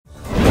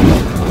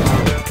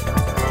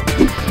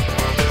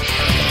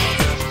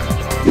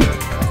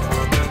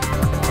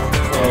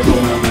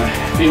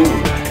tuned.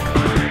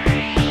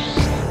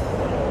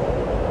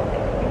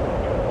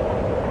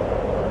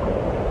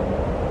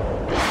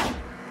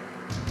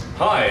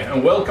 Hi,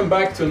 and welcome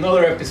back to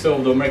another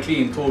episode of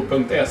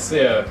m-gleis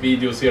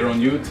videos here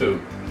on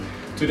YouTube.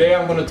 Today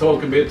I'm going to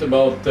talk a bit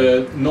about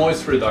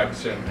noise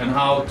reduction and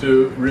how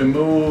to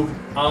remove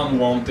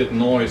unwanted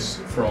noise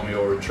from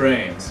your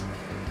trains.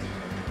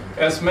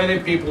 As many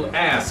people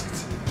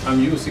asked,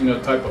 I'm using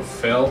a type of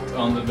felt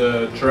under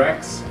the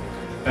tracks,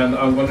 and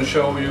I'm going to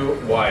show you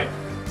why.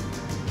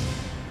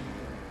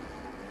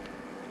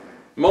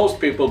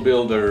 Most people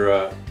build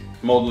their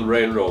model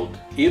railroad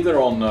either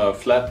on a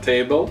flat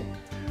table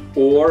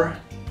or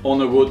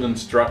on a wooden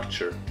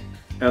structure,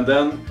 and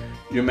then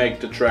you make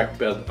the track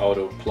bed out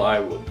of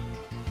plywood.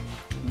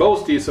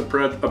 Both these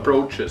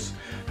approaches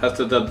has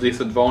the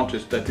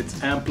disadvantage that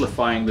it's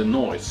amplifying the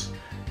noise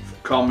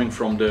coming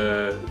from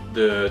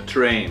the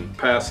train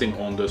passing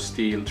on the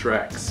steel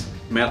tracks,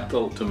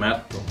 metal to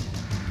metal.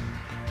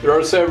 There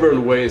are several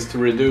ways to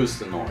reduce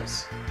the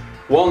noise.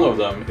 One of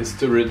them is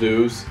to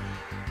reduce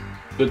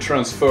the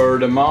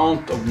transferred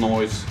amount of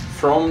noise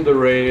from the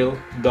rail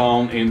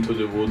down into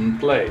the wooden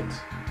plate.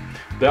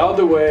 The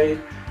other way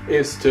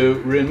is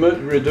to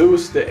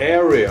reduce the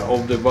area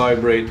of the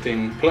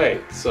vibrating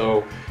plate.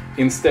 So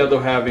instead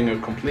of having a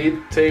complete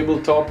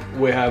tabletop,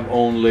 we have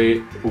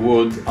only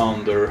wood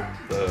under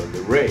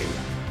the rail.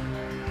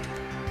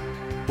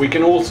 We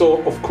can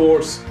also, of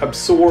course,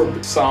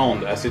 absorb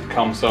sound as it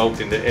comes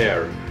out in the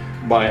air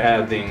by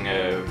adding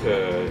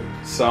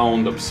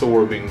sound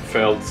absorbing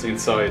felts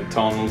inside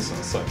tunnels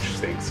and such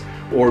things,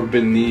 or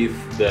beneath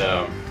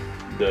the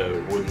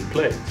wooden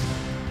plate.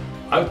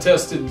 I've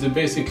tested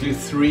basically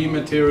three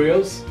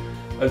materials.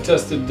 I've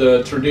tested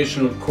the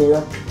traditional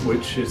cork,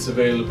 which is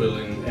available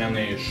in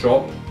any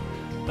shop.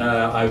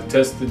 I've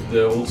tested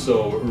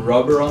also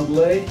rubber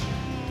underlay.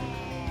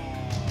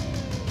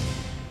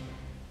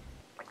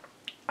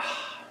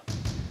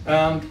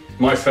 And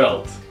my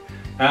felt.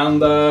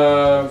 And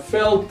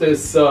felt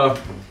is an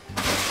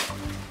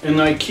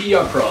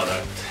IKEA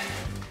product.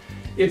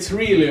 It's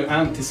really an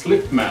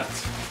anti-slip mat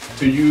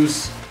to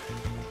use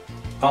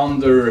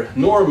under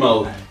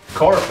normal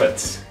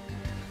carpets,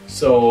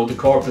 so the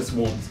carpets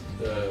won't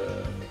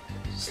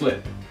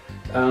slip.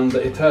 And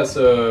it has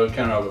a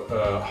kind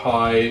of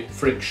high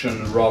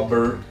friction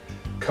rubber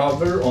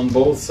cover on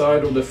both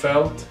sides of the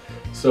felt,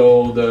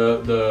 so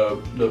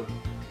the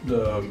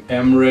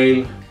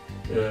M-rail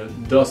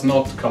does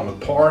not come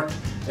apart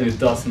and it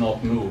does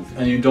not move,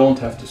 and you don't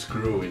have to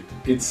screw it.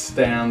 It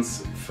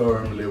stands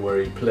firmly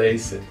where you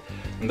place it,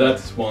 and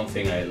that's one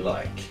thing I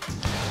like.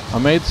 I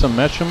made some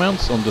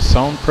measurements on the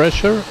sound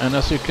pressure, and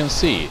as you can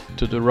see,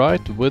 to the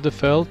right with the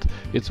felt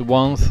it's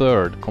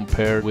 1/3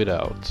 compared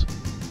without.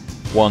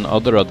 One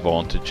other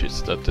advantage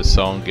is that the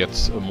sound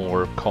gets a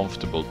more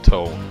comfortable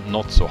tone,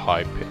 not so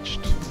high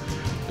pitched.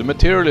 The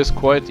material is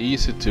quite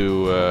easy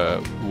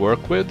to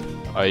work with.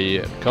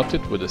 I cut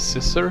it with a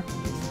scissor.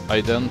 I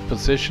then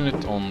position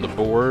it on the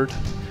board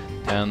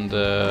and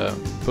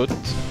put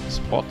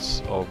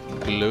spots of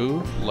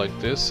glue like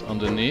this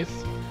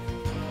underneath,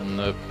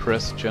 and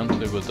press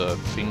gently with a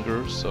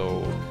finger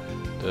so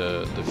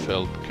the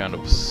felt kind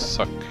of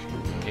soak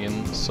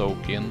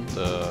in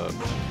the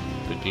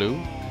glue.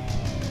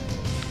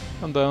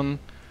 And then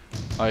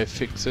I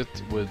fix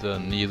it with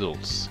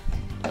needles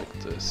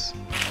like this.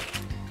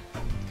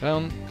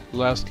 And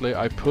lastly,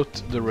 I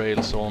put the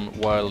rails on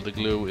while the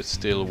glue is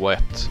still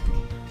wet.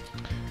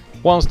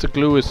 Once the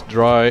glue is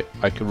dry,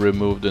 I can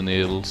remove the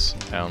needles,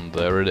 and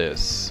there it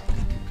is.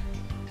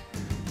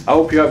 I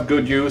hope you have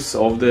good use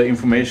of the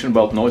information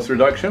about noise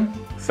reduction.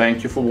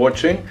 Thank you for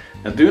watching,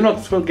 and do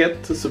not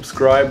forget to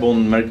subscribe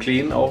on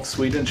m-gleis of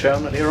Sweden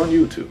channel here on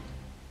YouTube.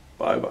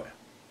 Bye bye.